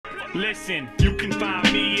Listen, you can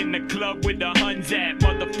find me in the club with the Huns at.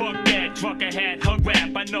 Motherfuck that, trucker hat, hug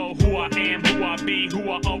rap. I know who I am, who I be, who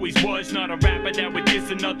I always was. Not a rapper that would diss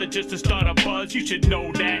another just to start a buzz. You should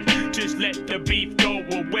know that, just let the beef go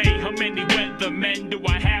away. How many weathermen do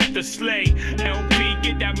I have to slay? LP,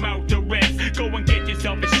 get that mouth to rest. Go and get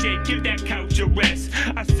yourself a shit, give that couch a rest.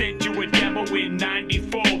 I sent you a demo in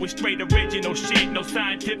 94 with straight original shit, no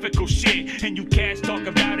scientifical shit. And you cats talk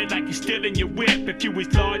about it like you're still in your whip. If you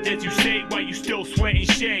as large as you say, why you still sweating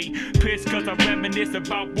shade? Pissed cause I reminisce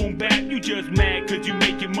about boom bap. You just mad cause you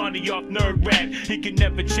make your money off nerd rap. It can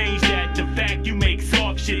never change that, the fact you make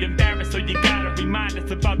soft shit. Embarrassed, so you gotta remind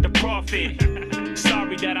us about the profit.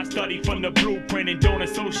 Sorry that I study from the blueprint and don't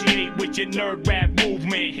associate with your nerd rap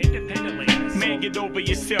movement. Independently, man, get over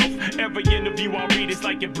yourself. Every interview I read is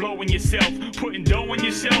like you're blowing yourself. Putting dough on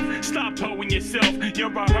yourself, stop hoeing yourself.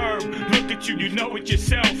 You're a herb, look at you, you know it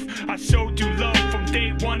yourself. I showed you love from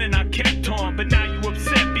day one and I kept on. But now you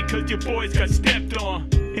upset because your boys got stepped on.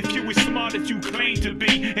 If you as smart as you claim to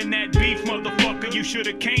be, and that beef motherfucker, you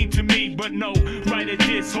should've came to me. But no, right at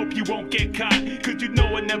this, hope you won't get caught. Cause you know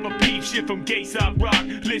I never peep shit from Aesop Rock.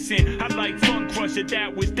 Listen, I like Fun Crusher,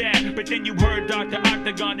 that was that. But then you heard Dr.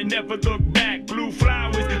 Octagon and never looked back. Blue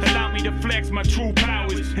flowers allow me to flex my true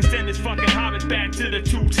powers and send this fucking hobbit back to the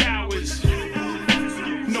two towers.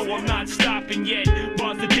 No, I'm not stopping yet.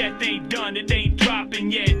 Bars of death ain't done, it ain't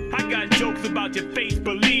dropping yet. I got jokes about your face,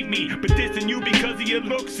 believe me. But dissing you because of your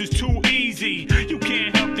looks is too easy. You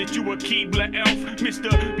can't help that you a Keebler elf.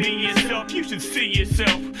 Mr. Be yourself, you should see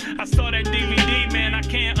yourself. I saw that DVD, man, I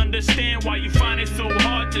can't understand why you find it so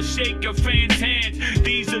hard to shake your fans' hands.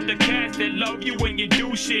 These are the cats that love you when you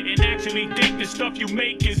do shit and actually think the stuff you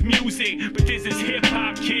make is music. But this is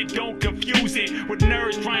hip-hop, kid, don't confuse it with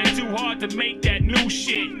nerds trying too hard to make that new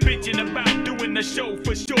shit. Bitching about doing the show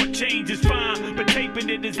for short change is fine, but taping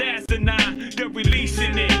it is asinine. They're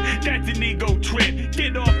releasing it, that's an ego trip.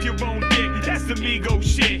 Get off your own dick, that's some ego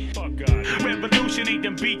shit. Fuck God. Revolution ain't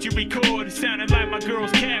them beats you record. It sounded like my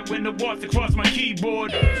girl's cat when it walks across my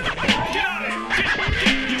keyboard. You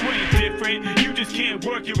ain't different, you just can't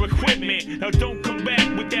work your equipment. Now don't come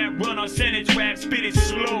back with that run on sentence rap. Spit it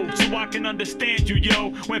slow so I can understand you,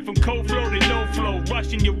 yo. Went from cold flow to no flow,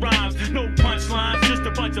 rushing your rhymes. No punchlines, just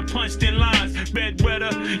a bunch of punched in lines.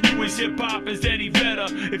 Bedwetter, you is hip-hop as Eddie Vedder.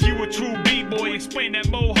 If you a true b-boy, explain that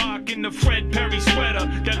mohawk in the Fred Perry sweater.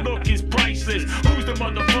 That look is priceless. Who's the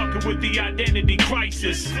motherfucker with the identity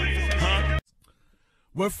crisis? Huh?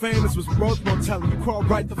 We're famous was worth more telling. You crawl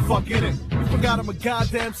right the fuck in it. You forgot I'm a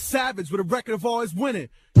goddamn savage with a record of always winning.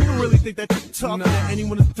 You don't really think that you're tough and that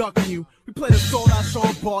anyone is ducking you. We played a sold-out show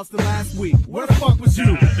in Boston last week. Where the fuck was you?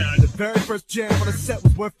 The very first jam on the set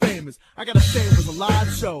was We're Famous. I gotta say it was a live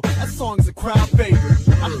show. That song is a crowd favorite.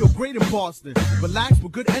 I feel great in Boston. Relaxed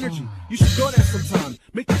with good energy. You should go there sometime.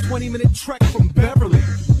 Make a 20-minute trek from Beverly.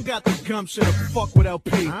 You got the gumption to fuck with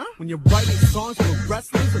LP. When you're writing songs for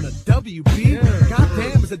wrestlers and a WB.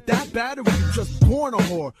 Goddamn, is it that bad or were you just born a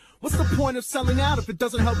whore? What's the point of selling out if it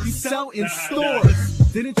doesn't help you sell in stores?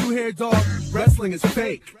 Didn't you hear, dog? Wrestling is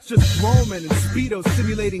fake. It's just grown men and Speedos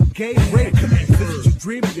simulating gay rape. Didn't you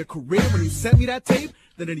dream of your career when you sent me that tape?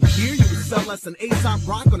 That in a year you would sell less than Aesop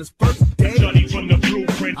Rock on his first day? Johnny from the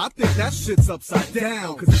blueprint. I think that shit's upside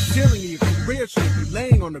down. Cause the ceiling of your career shouldn't be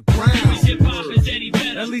laying on the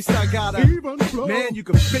ground. At least I got a man, you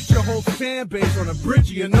can fit your whole fan base on a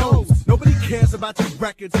bridge of your nose. Nobody cares about your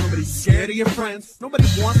records, nobody's scared of your friends. Nobody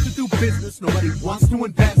wants to do business, nobody wants to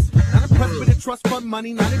invest. Not impressed with your trust fund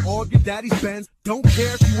money, not in all of your daddy's Benz. Don't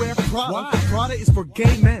care if you wear Prada. Why? Prada is for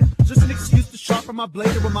gay men. Just an excuse to sharpen my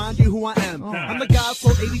blade to remind you who I am. I'm the guy who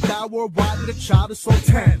sold 80,000 worldwide to the child who sold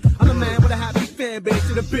 10. I'm the man with a happy fan base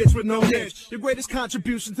to the bitch with no niche. Your greatest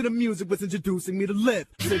contribution to the music was introducing me to Lip.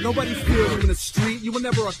 Said nobody feels you in the street, you will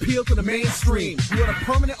never appeal to the mainstream. You are a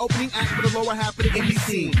permanent opening act for the lower half of the indie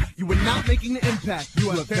scene. You are not making the impact, you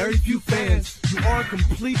have very few fans. You are a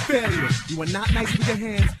complete failure, you are not nice with your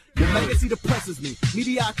hands. Your legacy depresses me,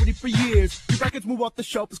 mediocrity for years. Your records move off the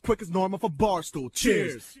shelf as quick as normal for Barstool.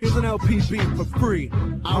 Cheers. Here's an LP beat for free.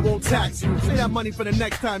 I won't tax you. Save that money for the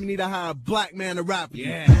next time you need to hire a black man to rap you.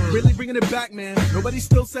 Yeah. Really bringing it back, man. Nobody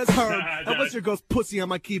still says Herb. That was your girl's pussy on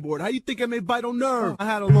my keyboard. How you think I made vital nerve? I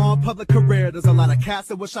had a long public career. There's a lot of cats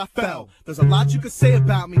that wish I fell. There's a lot you could say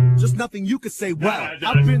about me, just nothing you could say well.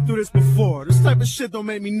 I've been through this before. This type of shit don't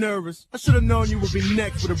make me nervous. I should have known you would be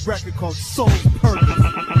next with a record called Soul's Purpose.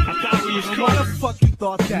 Why the fuck you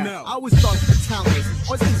thought that? No. I always thought you were talentless.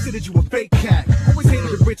 Always considered you a fake cat. Always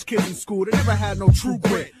hated the rich kids in school that never had no true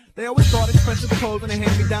grit. They always thought expensive clothes and a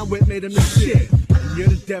hand-me-down whip made them the shit. You're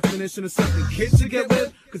the definition of something kids should get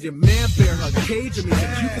with? Cause your man bear hug cage and me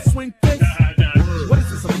that you can swing fists? What is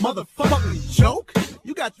this, a motherfucking joke?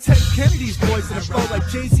 You got Ted Kennedy's voice in a flow like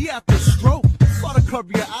Jay-Z after a stroke. Saw the cover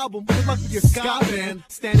of your album, good luck with your ska band.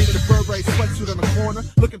 Standing in a Burberry sweatsuit on the corner,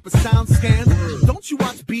 looking for sound scans. Don't you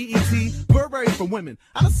watch BET? Burberry for women.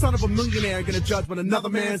 I'm the son of a millionaire gonna judge when another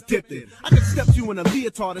man's dipped in. I could step you in a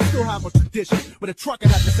leotard and still have a tradition. With a trucker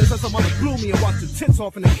hat that says some mother blew me and watch the tits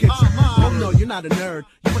off in the kitchen. Oh no, you're not a nerd.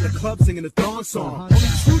 You in the club singing the thong song. Only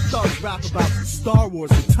true thugs rap about Star Wars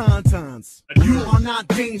and Tauntauns. You are not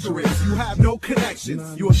dangerous. You have no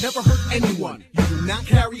connections. You have never hurt anyone. You do not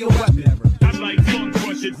carry a weapon. I'm like tongue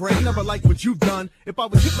crushing. Great, never liked what you've done. If I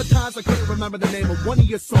was hypnotized, I couldn't remember the name of one of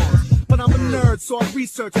your songs. But I'm a nerd, so I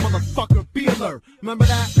research, motherfucker, be alert. Remember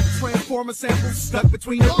that Transformer sample stuck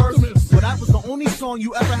between your verses? Well, that was the only song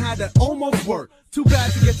you ever had that almost worked. Too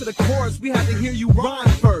bad to get to the chorus, we had to hear you rhyme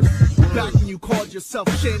first. Back when you called yourself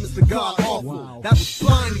Seamus the God Awful, that was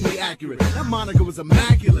blindingly accurate. That moniker was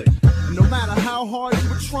immaculate. And no matter how hard you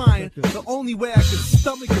were trying, the only way I could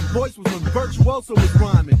stomach your voice was when Virtuoso was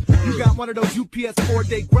rhyming. You got one of those UPS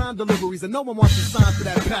 4-day ground deliveries and no one wants to sign for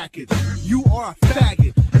that package. You are a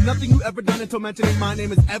faggot. And nothing you ever done until mentioning my name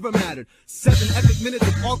has ever mattered. 7 epic minutes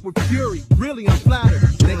of awkward fury. Really, I'm flattered.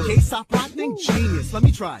 That Aesop Rock thing, genius. Let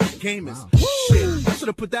me try. Gamers. Shit, I should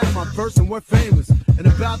have put that in my verse and we're famous. And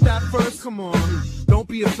about that verse, come on. Don't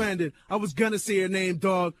be offended. I was gonna say your name,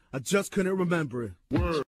 dog. I just couldn't remember it.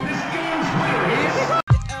 Word.